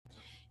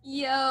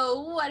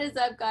Yo, what is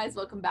up, guys?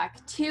 Welcome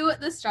back to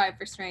the Strive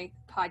for Strength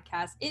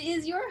podcast. It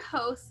is your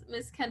host,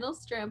 Miss Kendall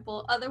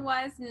Strample,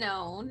 otherwise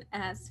known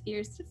as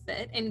Fierce to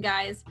Fit. And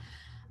guys,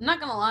 I'm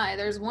not gonna lie,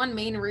 there's one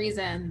main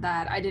reason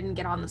that I didn't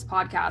get on this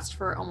podcast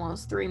for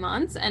almost 3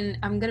 months, and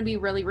I'm gonna be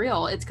really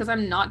real. It's because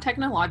I'm not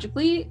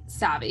technologically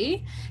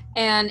savvy,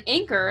 and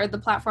Anchor, the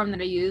platform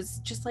that I use,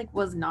 just like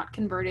was not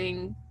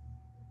converting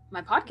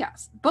my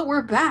podcast. But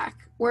we're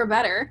back. We're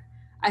better.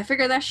 I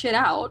figured that shit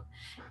out.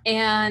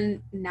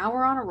 And now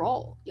we're on a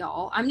roll,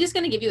 y'all. I'm just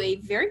going to give you a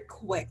very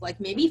quick, like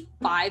maybe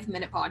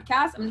 5-minute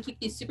podcast. I'm going to keep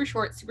these super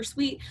short, super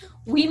sweet.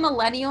 We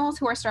millennials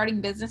who are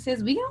starting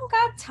businesses, we don't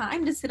got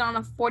time to sit on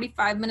a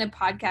 45-minute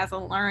podcast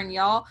and learn,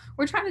 y'all.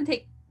 We're trying to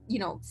take,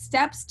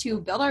 steps to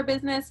build our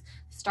business,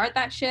 start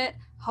that shit,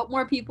 help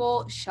more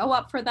people, show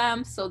up for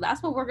them. So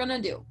that's what we're going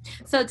to do.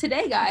 So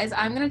today, guys,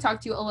 I'm going to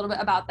talk to you a little bit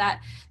about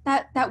that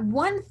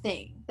one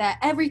thing that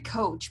every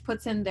coach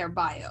puts in their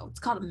bio. It's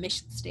called a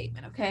mission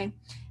statement, okay?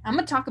 I'm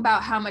going to talk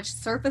about how much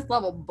surface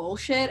level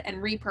bullshit and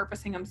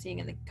repurposing I'm seeing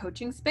in the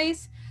coaching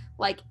space.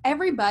 Like,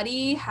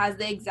 everybody has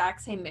the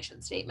exact same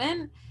mission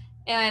statement.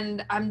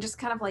 And I'm just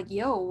kind of like,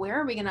 yo,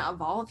 where are we going to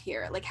evolve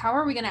here? Like, how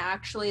are we going to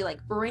actually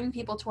like bring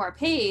people to our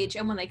page?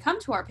 And when they come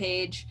to our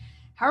page,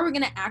 how are we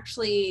going to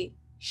actually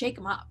shake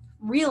them up?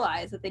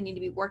 Realize that they need to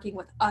be working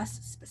with us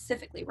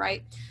specifically,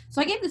 right?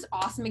 So I gave this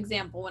awesome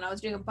example when I was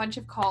doing a bunch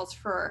of calls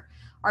for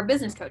our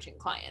business coaching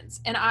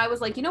clients. And I was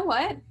like, you know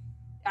what?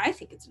 I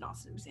think it's an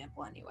awesome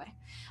example anyway.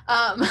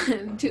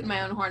 Tooting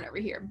my own horn over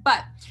here.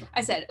 But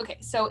I said, okay,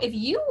 so if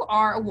you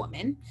are a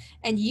woman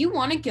and you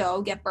want to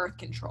go get birth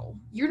control,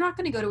 you're not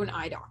going to go to an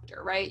eye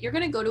doctor, right? You're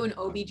going to go to an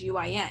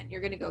OBGYN.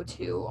 You're going to go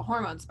to a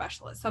hormone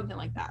specialist, something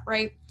like that,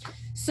 right?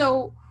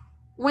 So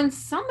when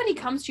somebody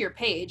comes to your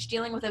page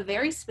dealing with a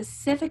very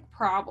specific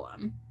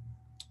problem,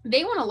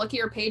 they want to look at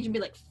your page and be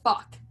like,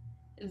 fuck,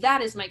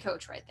 that is my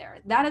coach right there.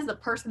 That is the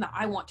person that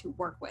I want to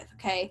work with,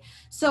 okay?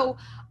 So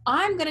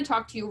I'm going to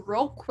talk to you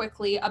real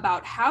quickly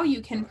about how you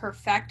can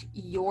perfect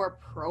your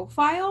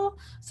profile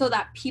so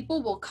that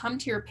people will come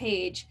to your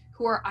page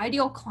who are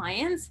ideal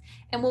clients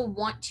and will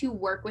want to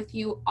work with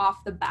you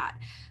off the bat.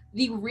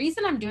 The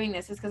reason I'm doing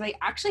this is because I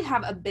actually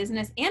have a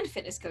business and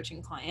fitness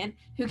coaching client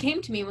who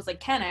came to me and was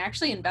like, Ken, I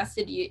actually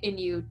invested in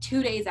you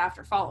 2 days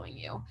after following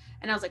you.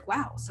 And I was like,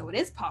 wow, so it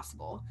is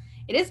possible.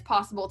 It is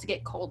possible to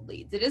get cold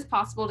leads. It is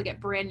possible to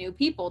get brand new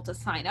people to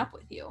sign up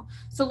with you.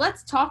 So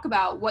let's talk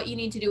about what you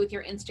need to do with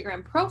your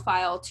Instagram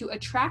profile to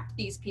attract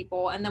these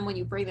people. And then when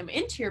you bring them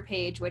into your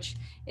page, which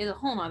is a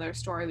whole nother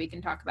story we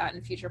can talk about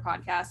in future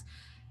podcasts,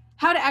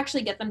 how to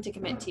actually get them to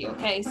commit to you.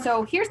 Okay,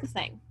 so here's the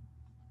thing.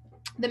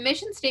 The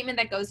mission statement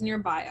that goes in your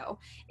bio,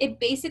 it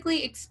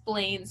basically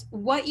explains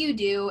what you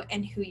do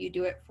and who you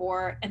do it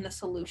for and the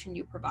solution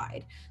you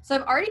provide. So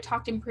I've already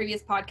talked in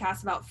previous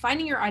podcasts about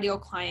finding your ideal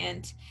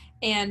client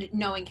and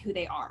knowing who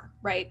they are,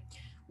 right?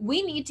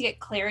 We need to get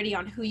clarity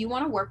on who you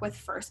want to work with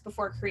first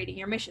before creating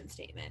your mission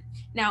statement.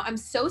 Now, I'm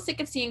so sick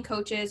of seeing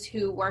coaches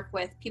who work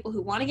with people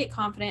who want to get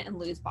confident and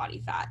lose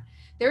body fat.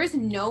 There is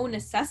no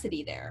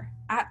necessity there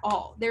at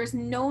all. There's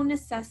no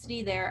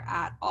necessity there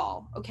at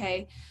all,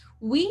 okay?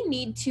 We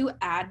need to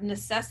add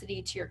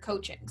necessity to your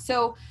coaching.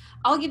 So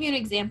I'll give you an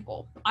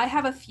example. I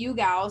have a few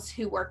gals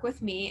who work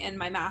with me in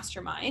my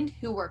mastermind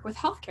who work with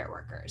healthcare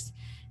workers.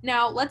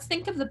 Now, let's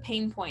think of the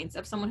pain points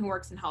of someone who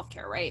works in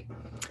healthcare, right?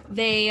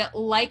 They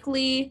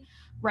likely,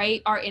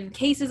 right, are in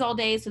cases all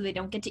day, so they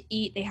don't get to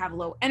eat. They have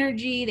low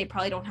energy. They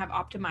probably don't have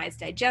optimized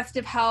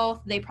digestive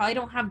health. They probably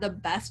don't have the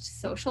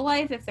best social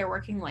life if they're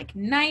working like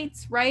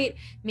nights, right?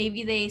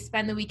 Maybe they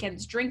spend the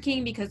weekends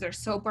drinking because they're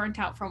so burnt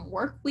out from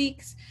work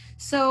weeks.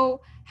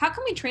 So how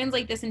can we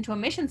translate this into a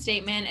mission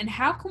statement, and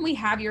how can we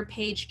have your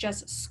page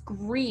just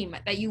scream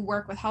that you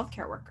work with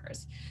healthcare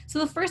workers? So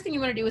the first thing you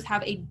want to do is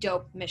have a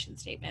dope mission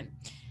statement.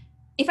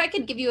 If I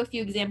could give you a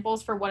few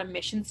examples for what a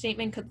mission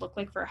statement could look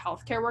like for a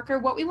healthcare worker,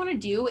 what we want to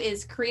do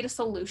is create a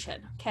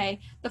solution, okay?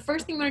 The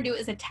first thing we want to do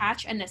is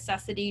attach a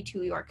necessity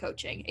to your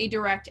coaching, a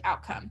direct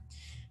outcome.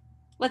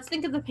 Let's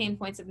think of the pain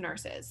points of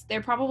nurses.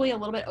 They're probably a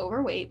little bit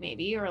overweight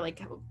maybe, or like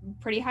a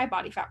pretty high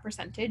body fat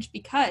percentage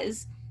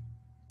because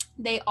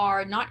they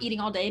are not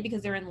eating all day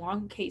because they're in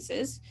long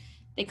cases.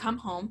 They come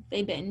home,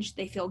 they binge,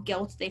 they feel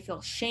guilt, they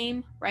feel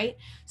shame, right?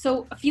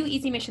 So a few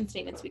easy mission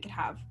statements we could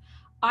have.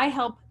 I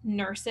help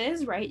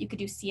nurses, right? You could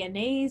do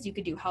CNAs, you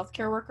could do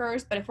healthcare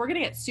workers, but if we're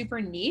going to get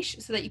super niche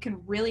so that you can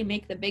really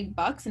make the big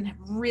bucks and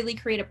really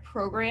create a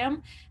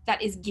program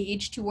that is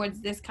gauged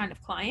towards this kind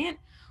of client,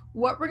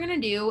 what we're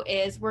going to do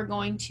is we're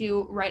going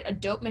to write a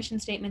dope mission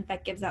statement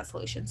that gives that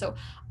solution. So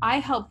I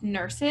help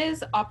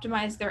nurses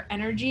optimize their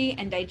energy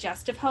and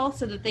digestive health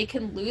so that they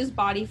can lose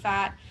body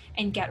fat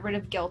and get rid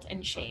of guilt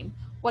and shame.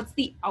 What's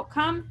the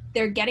outcome?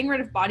 They're getting rid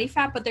of body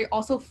fat, but they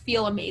also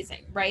feel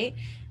amazing, right?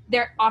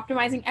 They're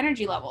optimizing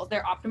energy levels.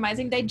 They're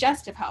optimizing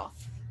digestive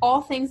health.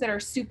 all things that are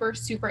super,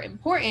 super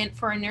important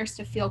for a nurse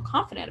to feel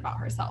confident about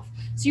herself.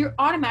 So you're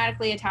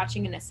automatically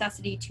attaching a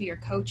necessity to your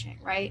coaching,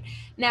 right?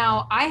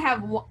 Now, I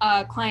have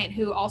a client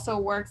who also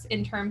works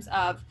in terms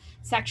of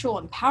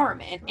sexual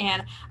empowerment,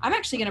 and I'm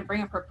actually going to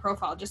bring up her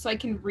profile just so I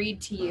can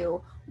read to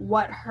you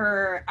what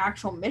her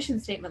actual mission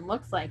statement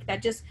looks like.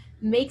 That just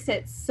makes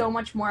it so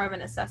much more of a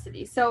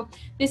necessity. So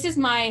this is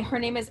her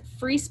name is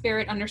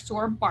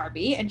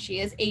freespirit_Barbie, and she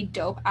is a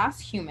dope ass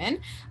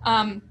human.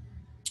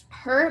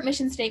 Her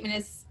mission statement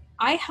is,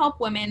 I help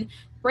women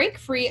break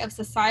free of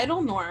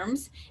societal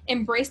norms,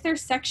 embrace their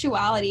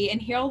sexuality,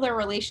 and heal their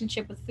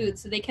relationship with food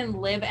so they can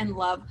live and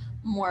love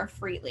more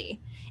freely.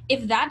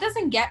 If that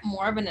doesn't get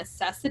more of a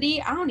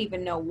necessity, I don't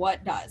even know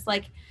what does.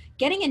 Like,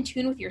 getting in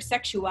tune with your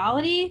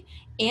sexuality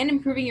and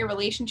improving your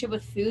relationship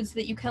with food so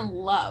that you can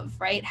love,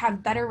 right?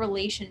 Have better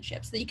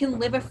relationships, so that you can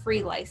live a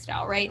free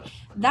lifestyle, right?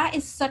 That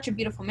is such a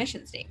beautiful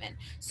mission statement.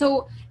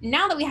 So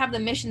now that we have the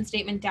mission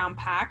statement down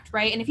packed,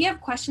 right? And if you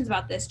have questions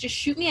about this, just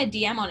shoot me a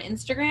DM on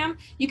Instagram.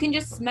 You can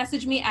just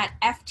message me at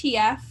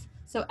FTF,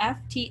 so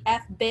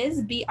FTF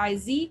Biz,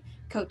 B-I-Z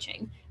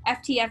coaching,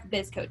 FTF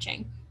Biz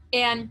coaching.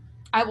 And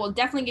I will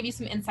definitely give you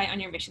some insight on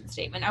your mission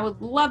statement. I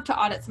would love to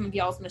audit some of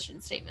y'all's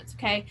mission statements,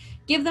 okay?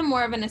 Give them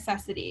more of a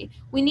necessity.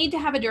 We need to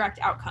have a direct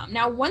outcome.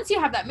 Now, once you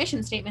have that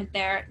mission statement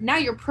there, now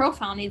your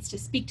profile needs to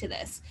speak to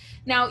this.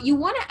 Now, you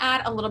want to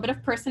add a little bit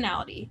of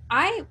personality.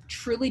 I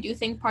truly do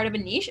think part of a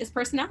niche is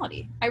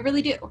personality. I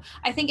really do.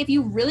 I think if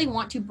you really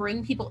want to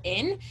bring people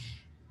in,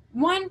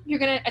 one, you're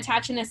going to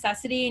attach a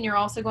necessity and you're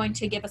also going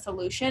to give a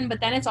solution, but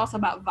then it's also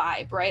about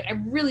vibe, right? I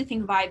really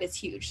think vibe is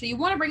huge. So you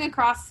want to bring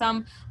across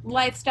some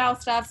lifestyle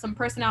stuff, some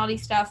personality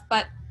stuff,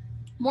 but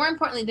more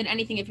importantly than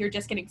anything, if you're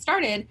just getting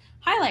started,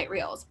 highlight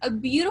reels, a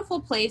beautiful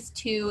place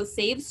to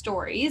save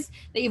stories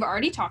that you've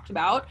already talked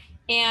about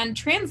and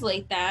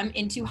translate them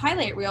into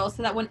highlight reels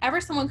so that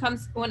whenever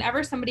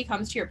somebody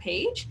comes to your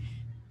page,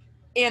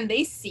 and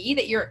they see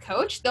that you're a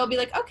coach, they'll be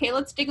like, okay,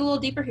 let's dig a little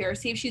deeper here,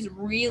 see if she's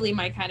really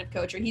my kind of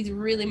coach or he's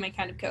really my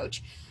kind of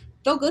coach.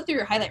 They'll go through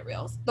your highlight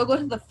reels. They'll go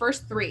to the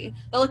first 3.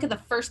 They'll look at the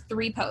first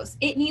 3 posts.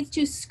 It needs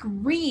to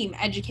scream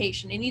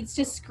education. It needs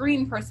to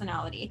scream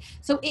personality.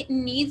 So it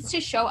needs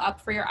to show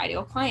up for your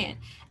ideal client.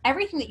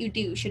 Everything that you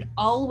do should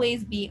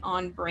always be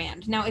on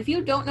brand. Now, if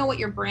you don't know what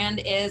your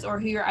brand is or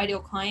who your ideal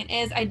client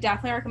is, I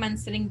definitely recommend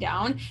sitting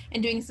down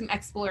and doing some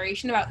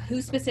exploration about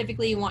who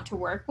specifically you want to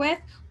work with,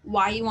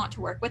 why you want to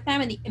work with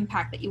them, and the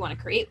impact that you want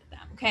to create with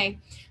them, okay?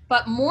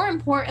 But more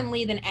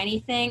importantly than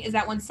anything is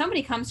that when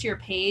somebody comes to your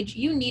page,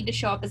 you need to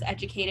show up as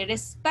educated,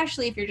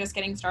 especially if you're just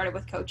getting started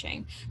with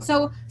coaching.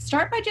 So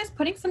start by just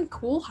putting some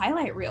cool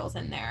highlight reels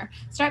in there.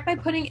 Start by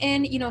putting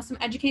in, some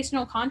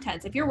educational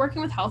content. If you're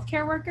working with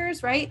healthcare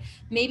workers, right,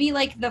 maybe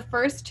like the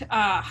first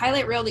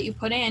highlight reel that you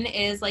put in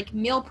is like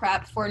meal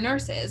prep for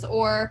nurses,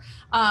 or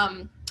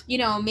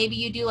maybe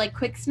you do like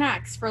quick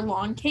snacks for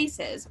long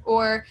cases,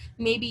 or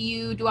maybe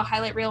you do a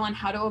highlight reel on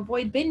how to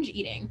avoid binge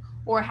eating,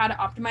 or how to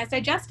optimize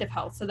digestive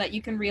health so that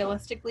you can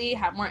realistically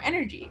have more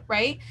energy,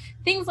 right?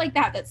 Things like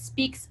that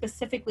speak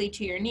specifically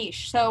to your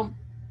niche. So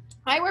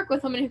I work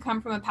with women who come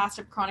from a past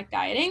of chronic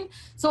dieting.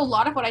 So a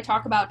lot of what I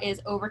talk about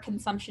is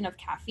overconsumption of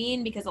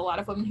caffeine, because a lot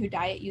of women who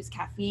diet use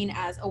caffeine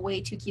as a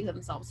way to keep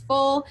themselves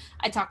full.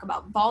 I talk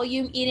about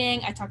volume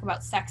eating. I talk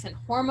about sex and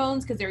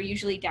hormones, because they're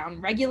usually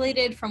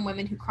down-regulated from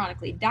women who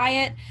chronically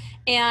diet.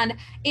 And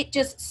it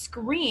just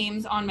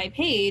screams on my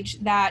page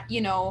that,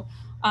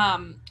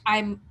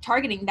 I'm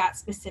targeting that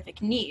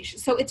specific niche.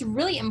 So it's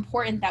really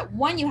important that,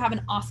 one, you have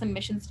an awesome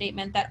mission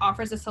statement that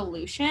offers a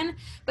solution,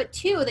 but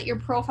 2, that your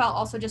profile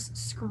also just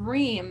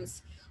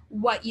screams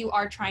what you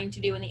are trying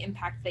to do and the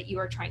impact that you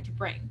are trying to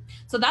bring.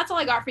 So that's all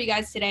I got for you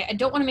guys today. I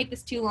don't want to make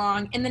this too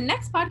long. In the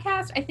next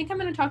podcast, I think I'm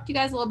going to talk to you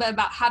guys a little bit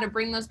about how to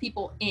bring those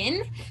people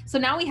in. So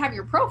now we have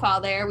your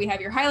profile there. We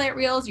have your highlight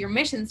reels, your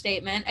mission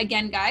statement.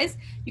 Again, guys,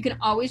 you can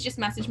always just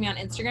message me on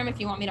Instagram if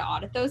you want me to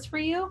audit those for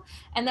you.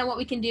 And then what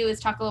we can do is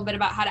talk a little bit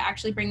about how to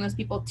actually bring those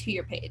people to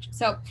your page.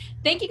 So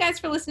thank you guys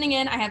for listening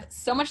in. I have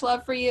so much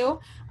love for you.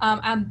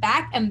 I'm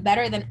back and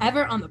better than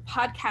ever on the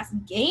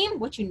podcast game.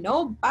 What you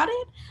know about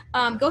it?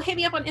 Go hit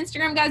me up on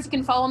Instagram, guys. You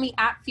can follow me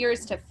at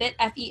Fears to Fit,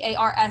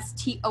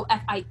 FEARSTOFIT.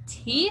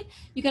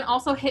 You can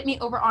also hit me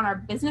over on our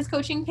business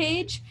coaching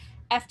page,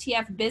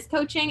 FTF Biz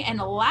Coaching. And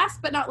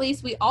last but not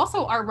least, we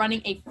also are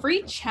running a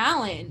free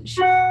challenge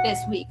this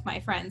week, my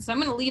friends. So I'm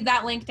going to leave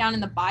that link down in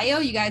the bio.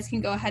 You guys can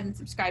go ahead and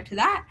subscribe to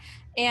that.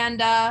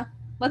 And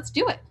let's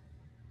do it.